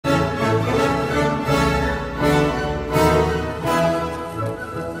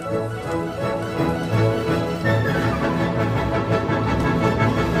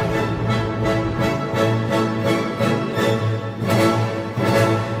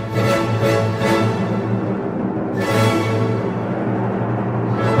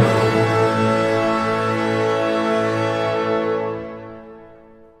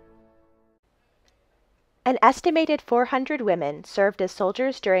An estimated 400 women served as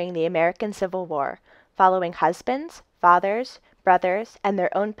soldiers during the American Civil War, following husbands, fathers, brothers, and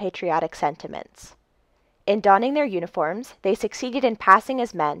their own patriotic sentiments. In donning their uniforms, they succeeded in passing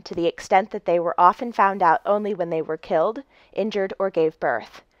as men to the extent that they were often found out only when they were killed, injured, or gave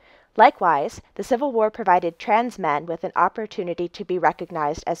birth. Likewise, the Civil War provided trans men with an opportunity to be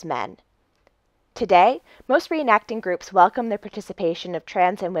recognized as men. Today, most reenacting groups welcome the participation of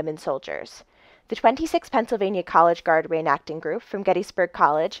trans and women soldiers. The 26th Pennsylvania College Guard reenacting group from Gettysburg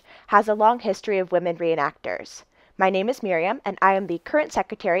College has a long history of women reenactors. My name is Miriam, and I am the current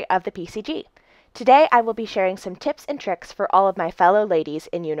secretary of the PCG. Today, I will be sharing some tips and tricks for all of my fellow ladies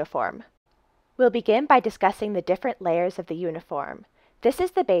in uniform. We'll begin by discussing the different layers of the uniform. This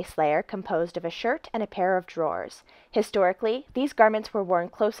is the base layer, composed of a shirt and a pair of drawers. Historically, these garments were worn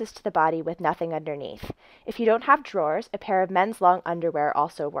closest to the body with nothing underneath. If you don't have drawers, a pair of men's long underwear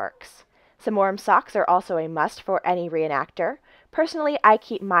also works. Some warm socks are also a must for any reenactor. Personally, I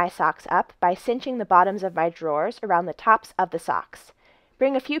keep my socks up by cinching the bottoms of my drawers around the tops of the socks.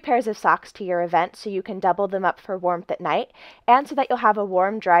 Bring a few pairs of socks to your event so you can double them up for warmth at night, and so that you'll have a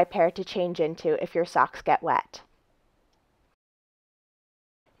warm, dry pair to change into if your socks get wet.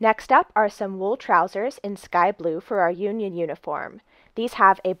 Next up are some wool trousers in sky blue for our Union uniform. These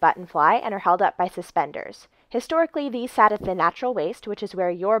have a button fly and are held up by suspenders. Historically, these sat at the natural waist, which is where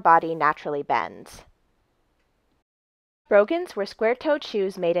your body naturally bends. Brogans were square-toed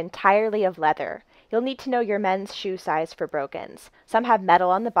shoes made entirely of leather. You'll need to know your men's shoe size for brogans. Some have metal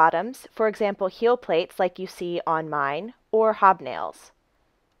on the bottoms, for example heel plates like you see on mine, or hobnails.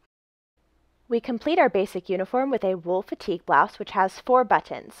 We complete our basic uniform with a wool fatigue blouse which has 4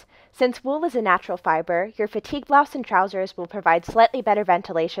 buttons. Since wool is a natural fiber, your fatigue blouse and trousers will provide slightly better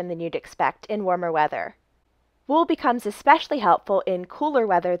ventilation than you'd expect in warmer weather. Wool becomes especially helpful in cooler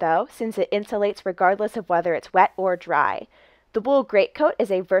weather though, since it insulates regardless of whether it's wet or dry. The wool greatcoat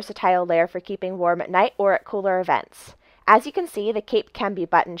is a versatile layer for keeping warm at night or at cooler events. As you can see, the cape can be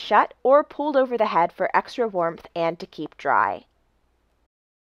buttoned shut or pulled over the head for extra warmth and to keep dry.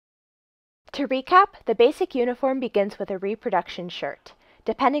 To recap, the basic uniform begins with a reproduction shirt.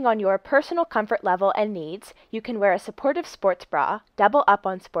 Depending on your personal comfort level and needs, you can wear a supportive sports bra, double up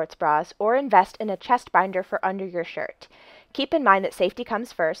on sports bras, or invest in a chest binder for under your shirt. Keep in mind that safety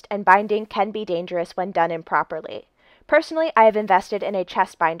comes first, and binding can be dangerous when done improperly. Personally, I have invested in a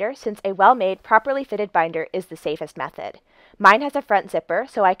chest binder since a well-made, properly fitted binder is the safest method. Mine has a front zipper,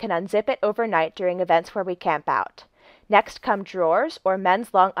 so I can unzip it overnight during events where we camp out. Next come drawers or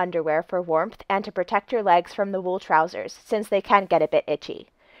men's long underwear for warmth and to protect your legs from the wool trousers, since they can get a bit itchy.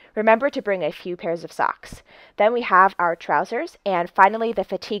 Remember to bring a few pairs of socks. Then we have our trousers, and finally the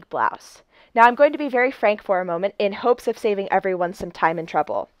fatigue blouse. Now I'm going to be very frank for a moment in hopes of saving everyone some time and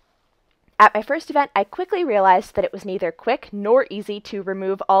trouble. At my first event, I quickly realized that it was neither quick nor easy to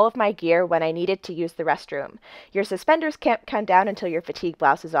remove all of my gear when I needed to use the restroom. Your suspenders can't come down until your fatigue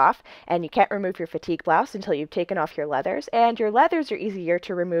blouse is off, and you can't remove your fatigue blouse until you've taken off your leathers, and your leathers are easier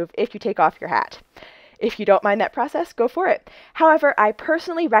to remove if you take off your hat. If you don't mind that process, go for it. However, I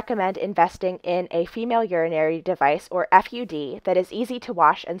personally recommend investing in a female urinary device, or FUD, that is easy to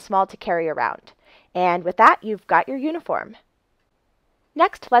wash and small to carry around. And with that, you've got your uniform.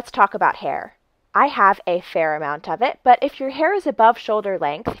 Next, let's talk about hair. I have a fair amount of it, but if your hair is above shoulder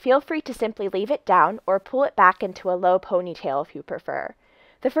length, feel free to simply leave it down or pull it back into a low ponytail if you prefer.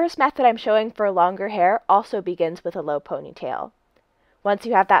 The first method I'm showing for longer hair also begins with a low ponytail. Once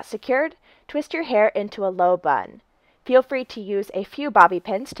you have that secured, twist your hair into a low bun. Feel free to use a few bobby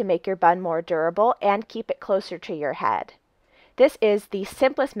pins to make your bun more durable and keep it closer to your head. This is the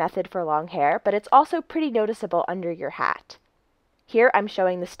simplest method for long hair, but it's also pretty noticeable under your hat. Here I'm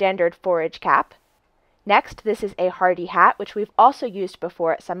showing the standard forage cap. Next, this is a hardy hat, which we've also used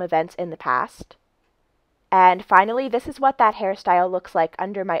before at some events in the past. And finally, this is what that hairstyle looks like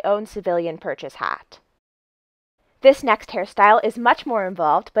under my own civilian purchase hat. This next hairstyle is much more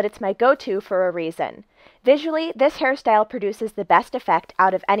involved, but it's my go-to for a reason. Visually, this hairstyle produces the best effect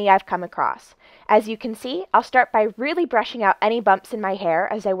out of any I've come across. As you can see, I'll start by really brushing out any bumps in my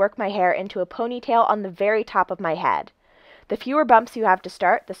hair as I work my hair into a ponytail on the very top of my head. The fewer bumps you have to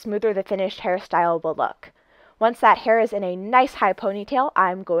start, the smoother the finished hairstyle will look. Once that hair is in a nice high ponytail,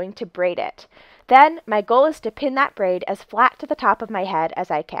 I'm going to braid it. Then, my goal is to pin that braid as flat to the top of my head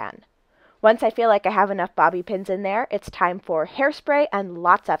as I can. Once I feel like I have enough bobby pins in there, it's time for hairspray and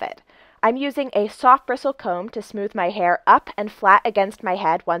lots of it. I'm using a soft bristle comb to smooth my hair up and flat against my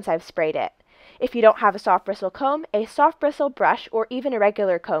head once I've sprayed it. If you don't have a soft bristle comb, a soft bristle brush or even a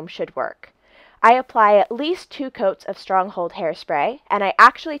regular comb should work. I apply at least 2 coats of Stronghold hairspray, and I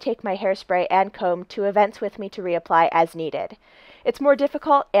actually take my hairspray and comb to events with me to reapply as needed. It's more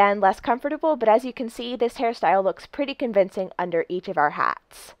difficult and less comfortable, but as you can see, this hairstyle looks pretty convincing under each of our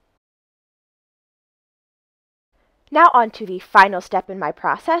hats. Now on to the final step in my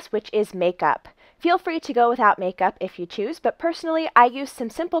process, which is makeup. Feel free to go without makeup if you choose, but personally I use some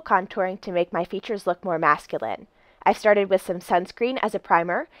simple contouring to make my features look more masculine. I started with some sunscreen as a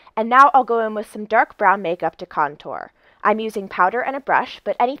primer, and now I'll go in with some dark brown makeup to contour. I'm using powder and a brush,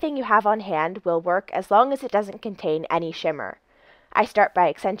 but anything you have on hand will work as long as it doesn't contain any shimmer. I start by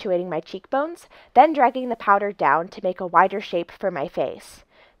accentuating my cheekbones, then dragging the powder down to make a wider shape for my face.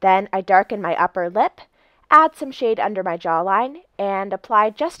 Then I darken my upper lip, add some shade under my jawline, and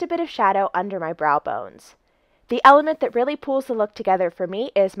apply just a bit of shadow under my brow bones. The element that really pulls the look together for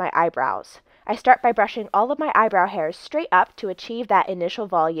me is my eyebrows. I start by brushing all of my eyebrow hairs straight up to achieve that initial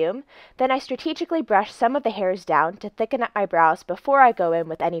volume, then I strategically brush some of the hairs down to thicken up my brows before I go in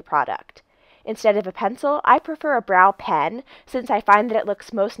with any product. Instead of a pencil, I prefer a brow pen since I find that it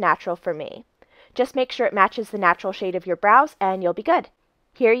looks most natural for me. Just make sure it matches the natural shade of your brows and you'll be good.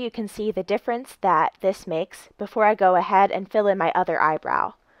 Here you can see the difference that this makes before I go ahead and fill in my other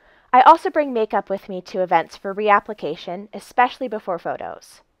eyebrow. I also bring makeup with me to events for reapplication, especially before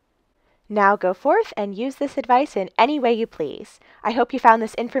photos. Now go forth and use this advice in any way you please. I hope you found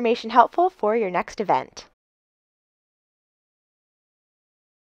this information helpful for your next event.